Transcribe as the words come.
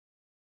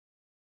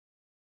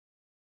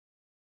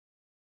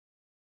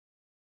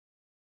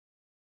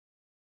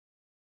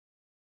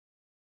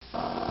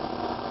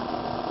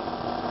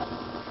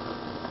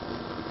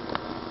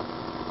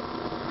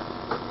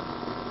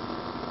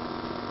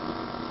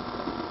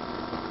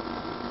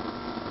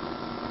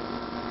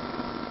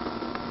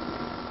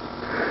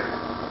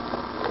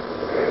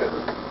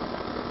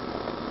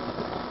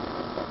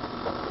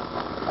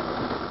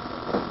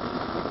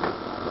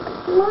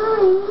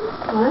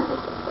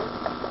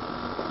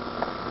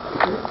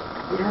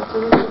You have to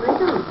look at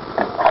them.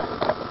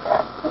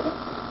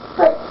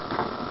 But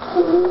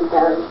can you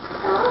don't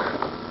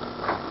stop?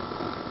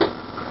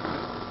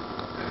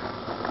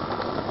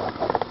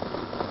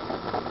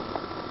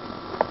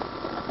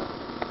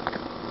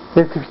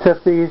 Is there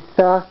stuff in your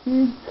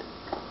stockings?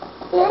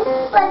 Yes,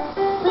 but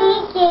we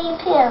gave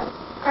him.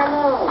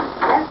 Hello,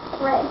 let's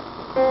play.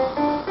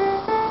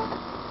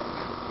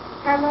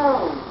 Hello,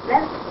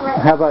 let's play.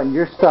 How about in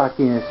your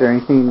stocking? Is there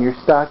anything in your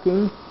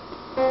stocking?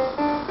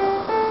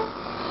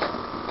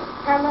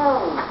 Hello,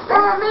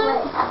 Mommy,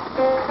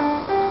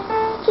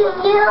 can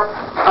you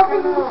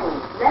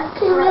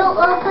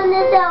open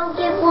it? I'll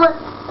give one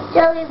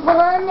jelly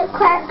one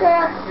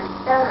cracker.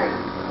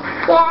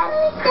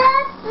 Daddy,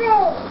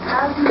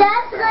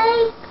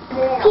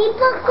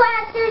 people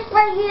crackers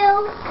for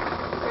you.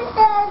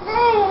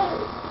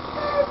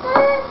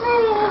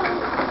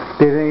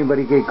 Did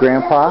anybody get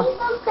Grandpa?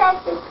 People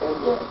crackers for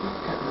you.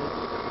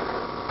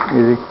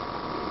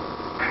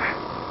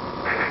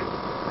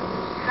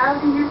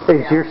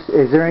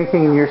 Is there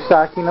anything in your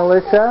stocking,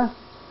 Alyssa?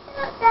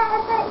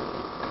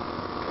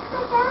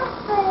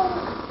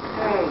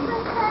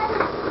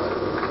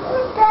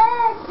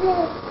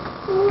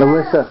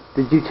 Alyssa,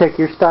 did you check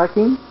your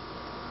stocking?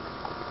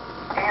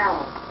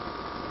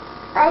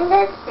 I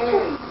missed.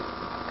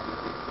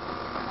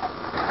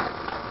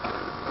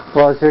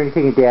 Well, is there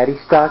anything in Daddy's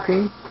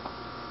stocking?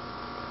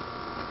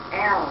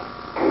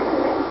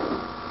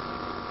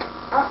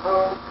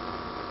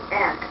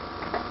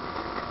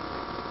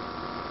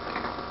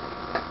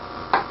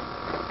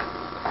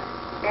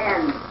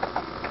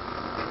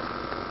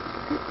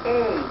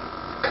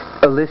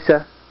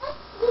 Alyssa?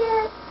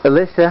 Yes.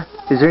 Alyssa,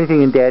 is there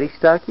anything in Daddy's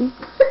stocking?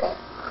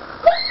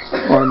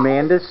 Or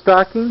Amanda's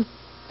stocking?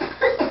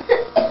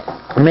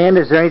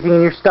 Amanda, is there anything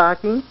in your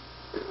stocking?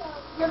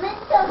 Look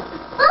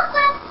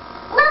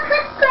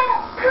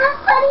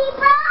what he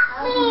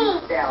brought me.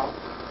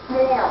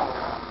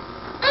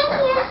 In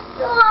your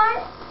store.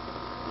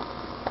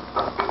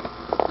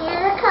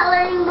 Here's a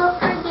coloring book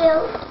for you.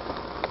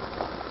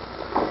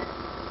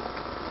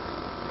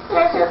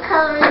 Here's a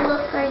coloring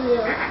book for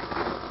you.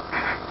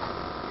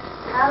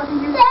 How do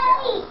you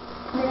Daddy!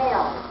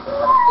 spell?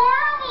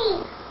 Daddy!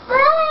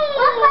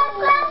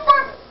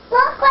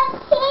 Look what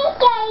he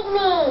gave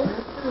me.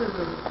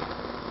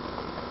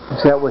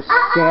 Is that what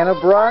Santa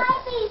brought?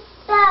 Barbie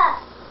stuff.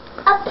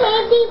 A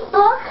baby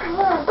book.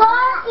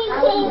 Barbie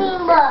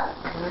painting book.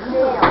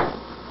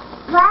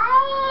 Right.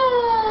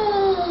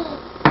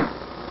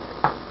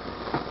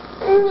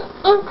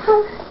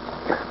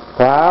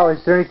 Wow, is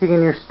there anything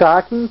in your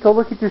stocking? Go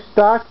look at your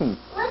stocking.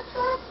 Which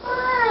one's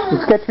mine?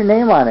 It's got your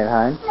name on it,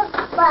 hon.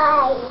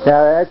 Mine.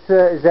 Now that's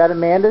is that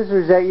Amanda's or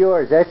is that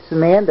yours? That's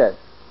Amanda's.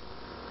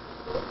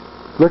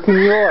 Look in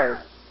yours.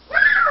 No.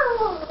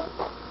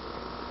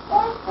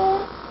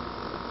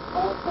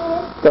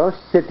 Don't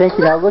sit. Thank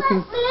you. Now look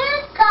in.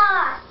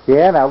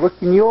 Yeah, now look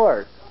in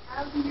yours.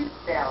 How do you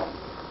spell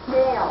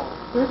snail?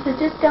 Listen,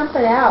 just dump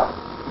it out.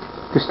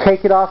 Just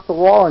take it off the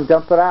wall and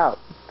dump it out.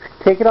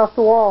 Take it off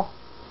the wall.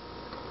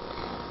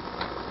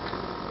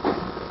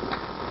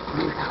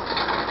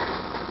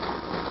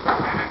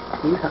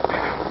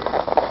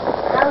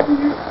 How do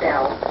you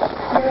spell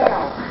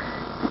snail?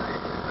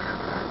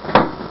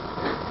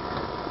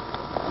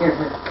 Here.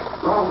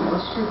 Oh,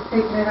 let's just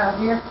take it out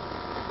here.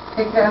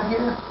 Take it out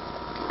here.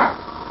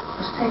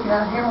 Let's take it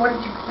out here. What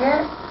did you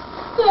get?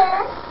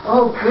 Yes.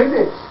 Oh,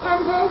 goodness.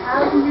 And this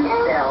How do you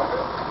spell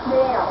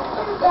snail?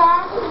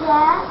 and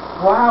that.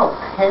 Wow,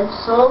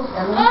 pencils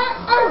and...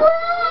 And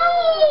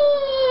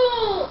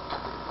wait!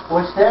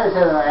 What's that? Is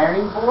that an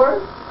ironing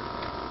board?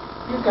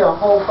 You've got a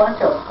whole bunch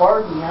of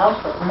Barbie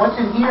housework. And what's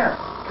in here?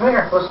 Come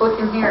here. Let's look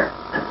in here.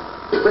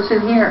 What's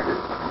in here?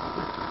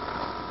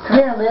 Come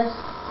here, Liz.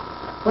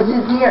 What's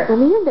in here?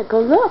 Amanda,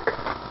 go look.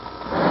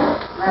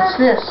 What's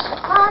this?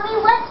 Mommy,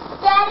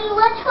 Daddy,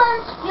 which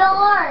one's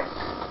yours?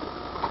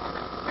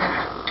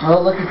 Oh,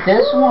 look at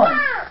this one.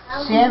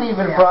 Santa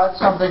even brought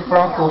something for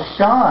Uncle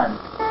Sean.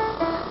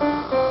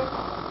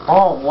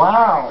 Oh,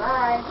 wow.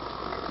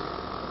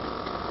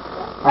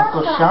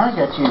 Uncle Sean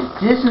got you a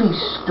Disney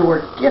Store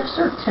gift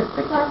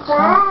certificate.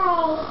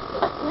 Huh?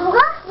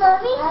 Look,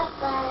 Mommy.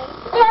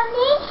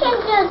 Daddy can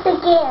do it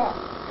again.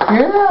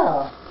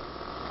 Yeah.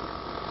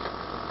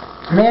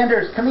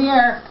 Manders, come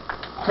here.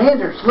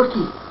 Manders,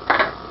 looky.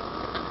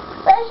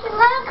 Let's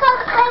come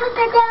play with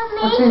the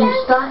Dalmatian What's in your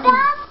stocking?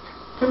 stuff.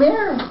 Come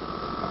here.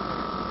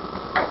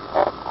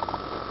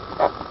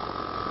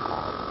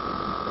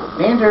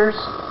 Manders.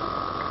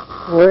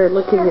 We're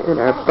looking at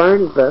our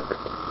barn book.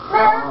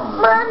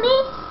 Mommy?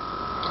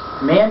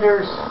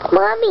 Manders.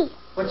 Mommy?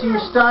 What's in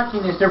your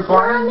stocking? Is there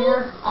Barney in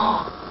there?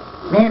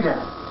 Amanda.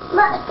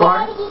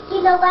 Daddy,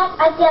 you know what?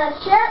 I got a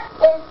shirt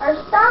and a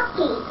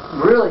stocking.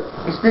 Really?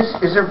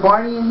 Is there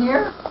Barney in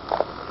here?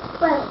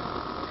 Wait.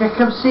 Here,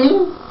 come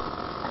see.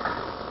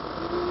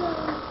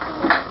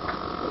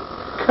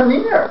 Come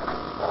here.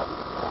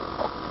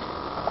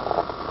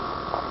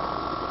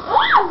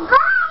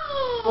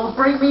 Well,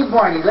 bring me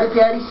Barney. Let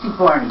Daddy see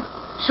Barney.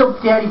 Show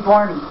Daddy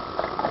Barney.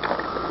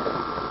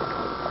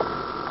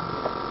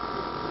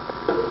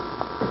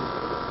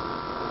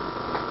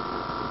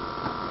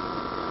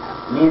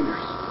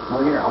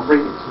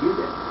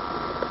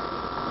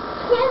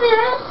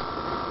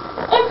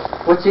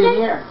 What's in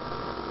here?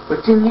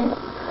 What's in here?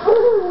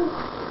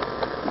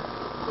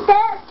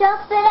 Dad,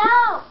 dump it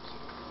out.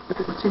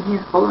 What's in here?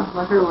 Hold on,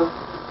 let her look.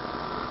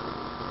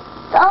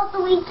 All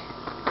the week.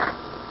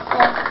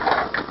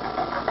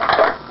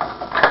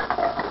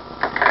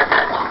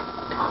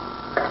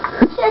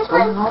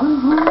 Hold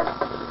on.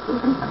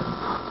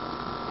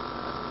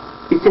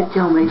 Is that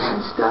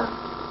Dalmatian stuff?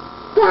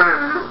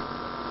 Yeah.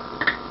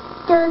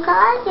 Those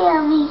are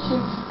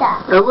Dalmatian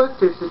stuff. Oh look,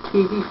 there's a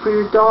TV for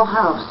your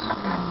dollhouse.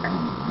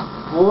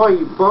 Boy,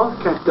 you both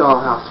got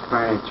dollhouse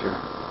furniture.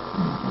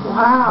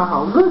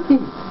 Wow, look at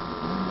it.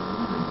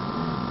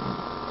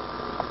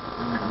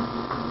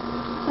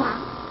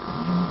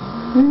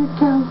 Here it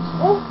comes.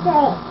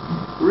 Okay.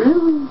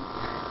 Really?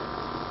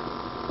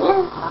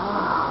 Yeah.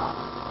 Wow.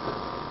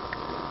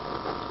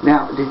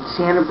 Now, did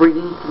Santa bring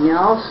anything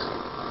else?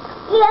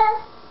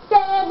 Yes,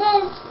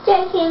 Santa's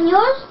taking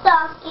your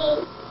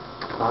stocking.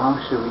 Well,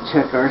 should we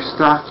check our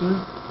stocking?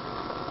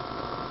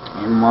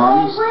 And And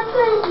Mommy's. which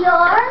was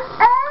yours?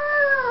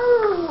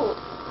 Oh!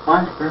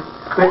 Monster.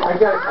 But I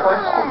got a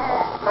question.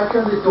 How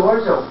come the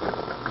door's open?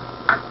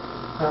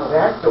 Oh,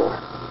 that door.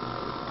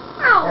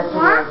 That's the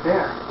one up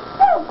there.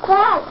 Oh,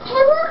 Dad.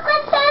 Hey, look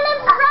what Santa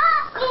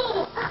brought me.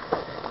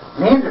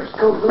 Manders,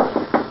 go look.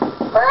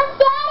 Look,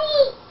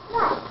 Daddy.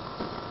 What?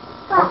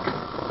 What?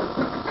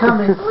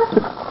 Coming. Look.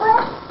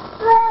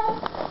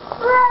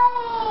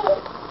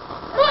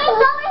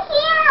 It's over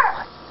here.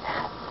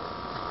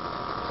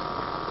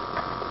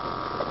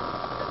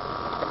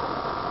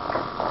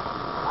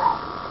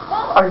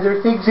 Are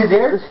there things in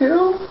there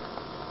too?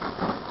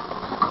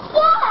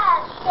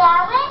 Yeah,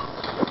 Sharon.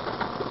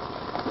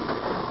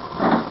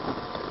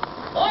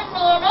 In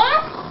there.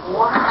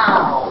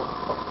 Wow.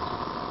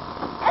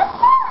 Look.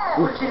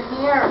 What's in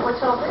here?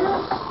 What's all this?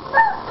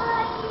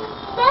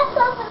 That's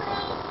over the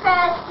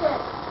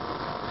present.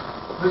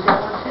 Who's that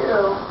one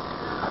too?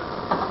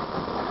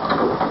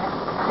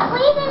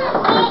 We didn't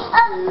meet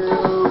up to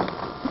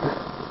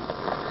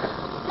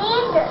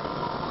Xander.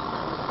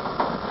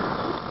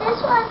 This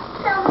one's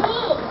so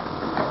big.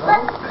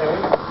 Okay.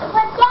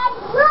 But Dad,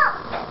 look.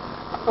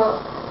 Oh.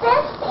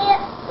 This is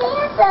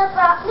Santa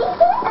brought me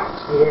this.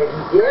 Yeah,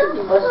 he did.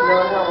 He must have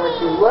known how much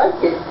you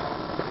liked it.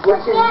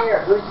 What's in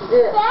here? Who's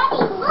this?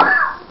 Daddy, look.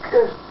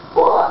 Good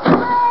book.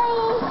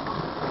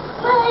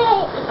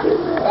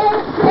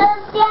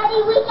 Daddy,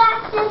 we got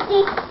to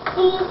see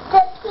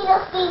the Tito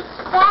Feets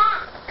back.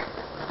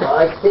 Well,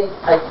 I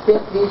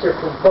think these are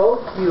for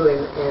both you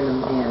and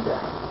Amanda.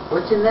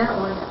 What's in that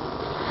one?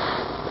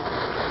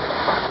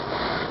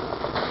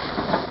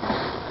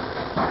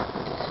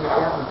 See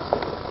that one.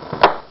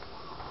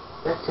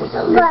 That says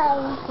a lip. Oh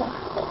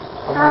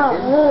my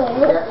goodness.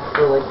 Is that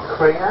for like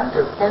crayons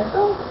or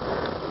pencils?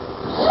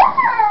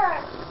 Sure.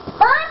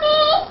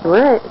 Mommy,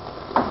 What?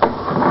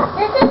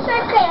 this is for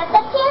crayons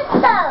and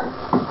pencils.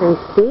 I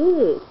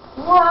see.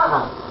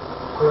 Wow.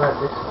 What about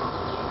this one?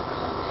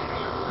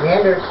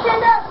 Manders.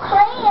 Send out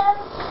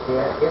crayons.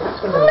 Yeah, get this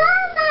one.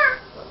 Mama.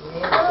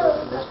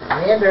 This one.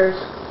 Manders.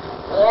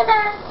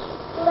 Anna,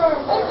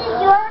 this is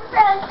your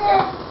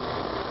present.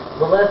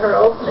 We'll let her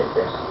open it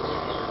then.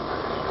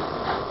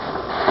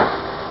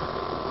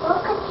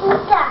 Look what you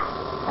got.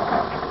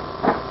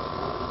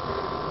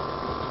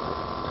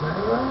 Turn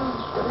around.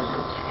 What is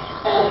it?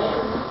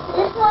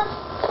 This one's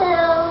to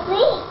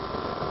me.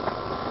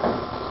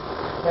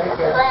 There you Put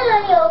go. it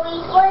on your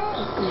week one.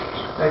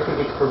 I think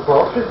it's for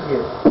both of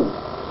you.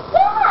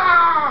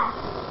 Yeah.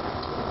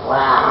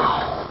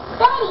 Wow.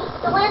 Daddy,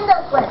 the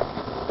windows work.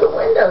 The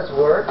windows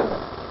work.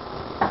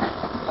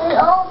 And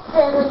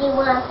open when you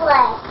want to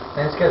play.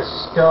 And it's got a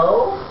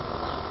stove,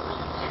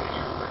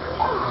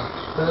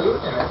 food,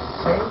 and a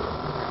sink,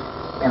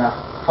 and a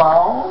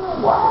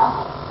phone.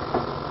 Wow.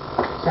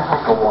 Is that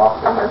like a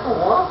waffle? That's a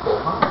waffle,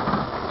 huh?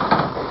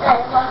 Is that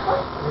a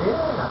waffle?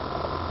 Yeah.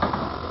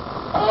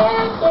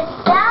 And it's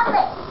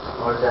salad.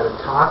 Or is that a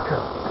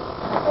taco?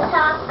 The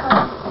taco.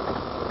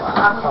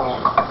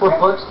 Wow. What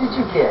books did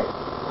you get?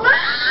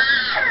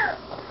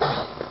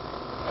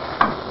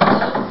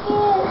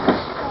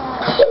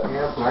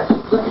 Yeah, bless you.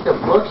 Look at the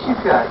books you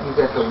got. You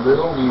got The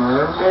Little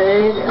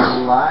Mermaid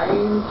and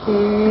Lion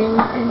King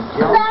and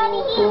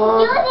Daddy, Jungle you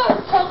Book.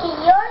 didn't take it.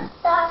 Your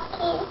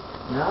stocking.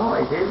 No,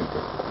 I didn't.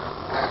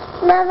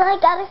 Mama, I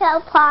gotta go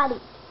potty.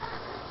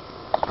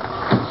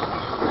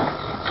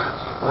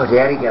 Oh,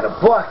 Daddy got a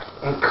book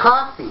and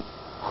coffee.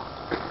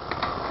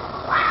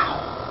 Wow.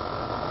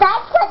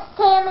 That's what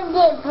Santa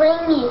did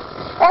bring you.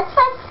 That's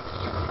what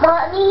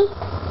Mommy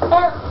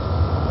and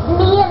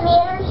me and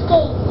Manners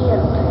gave you.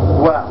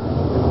 Well,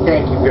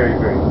 thank you very,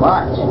 very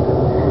much.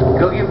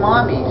 Go get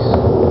Mommy's.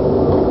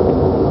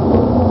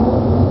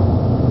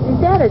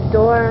 Is that a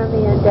door,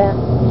 Amanda?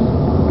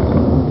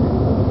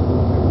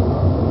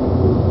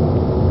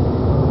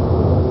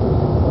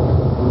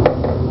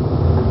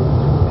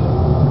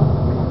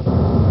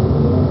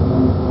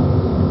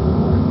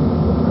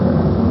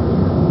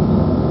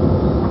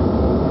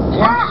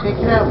 Take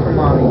it out for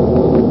Mommy.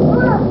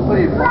 What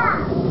do you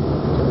want?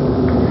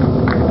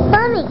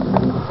 Mommy,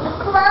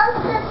 close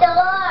the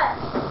door.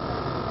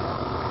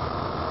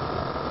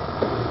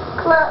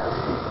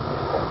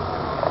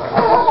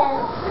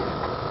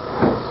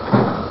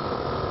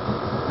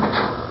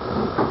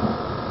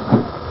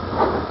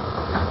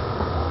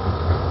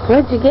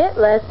 What'd you get,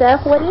 Lisa?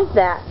 What is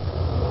that?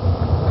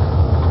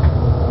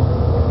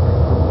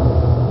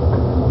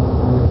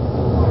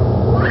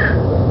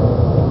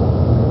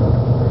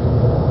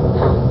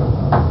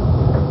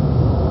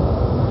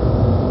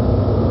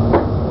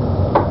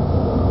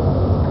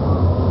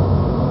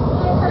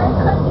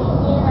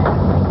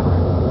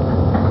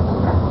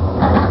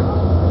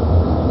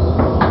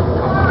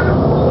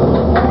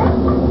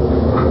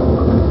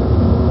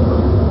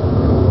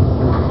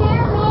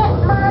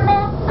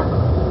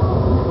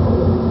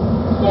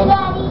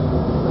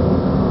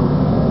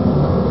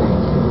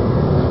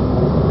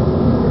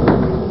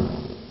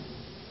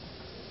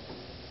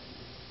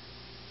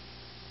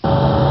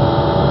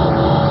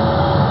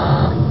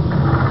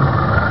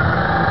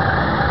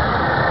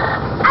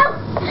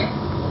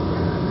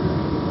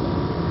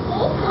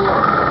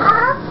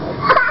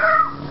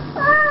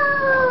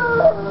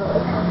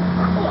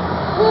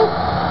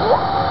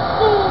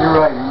 You're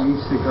right, it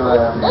needs to go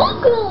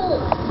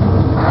out.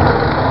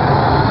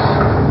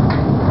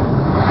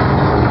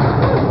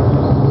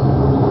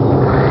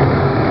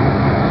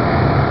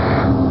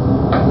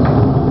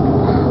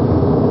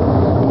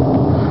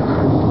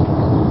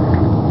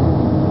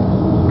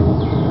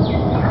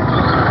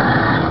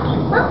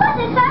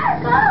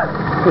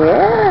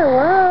 Yeah,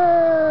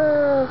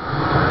 whoa.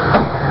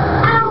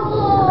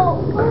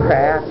 Ow.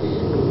 Crash.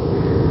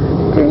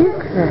 Did you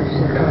crash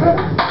the car?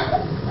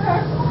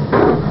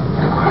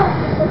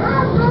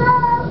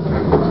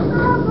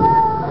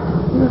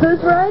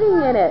 Who's riding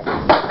in it?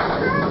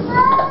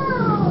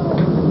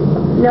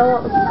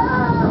 No.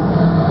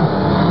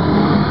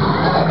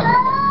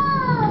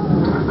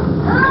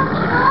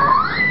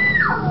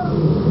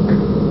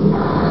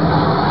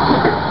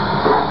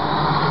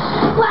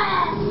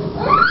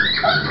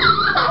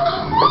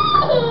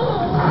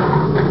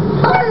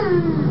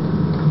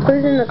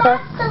 Who's in the car?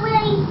 That's the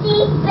wearing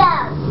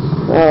seatbelt.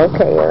 Oh,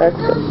 okay, yeah, that's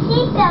Those good.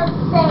 seatbelt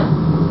thing.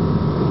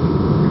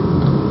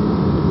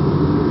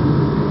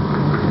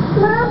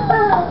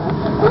 Mama!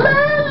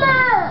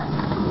 Mama!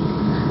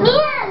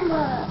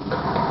 Mama!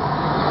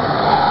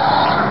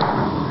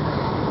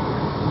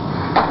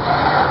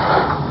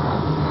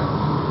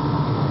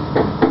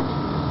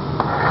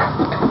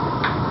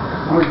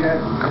 What's that?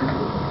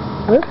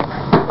 Whoops.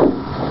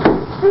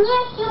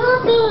 Yes, you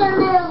will be in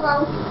there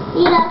long.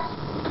 Yes.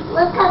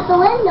 Look out the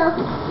window.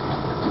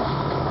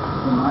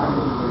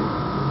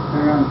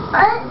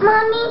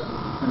 Mommy,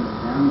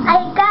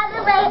 I got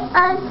it right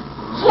on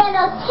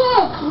channel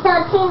 10. She's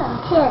on channel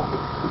 10.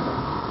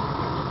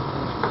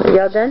 Are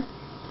y'all done?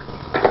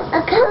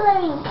 A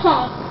coloring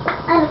cake.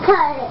 I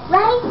colored it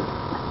right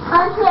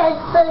on here.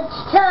 So it's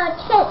channel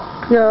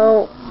 10.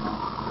 No.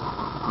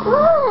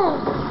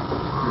 What?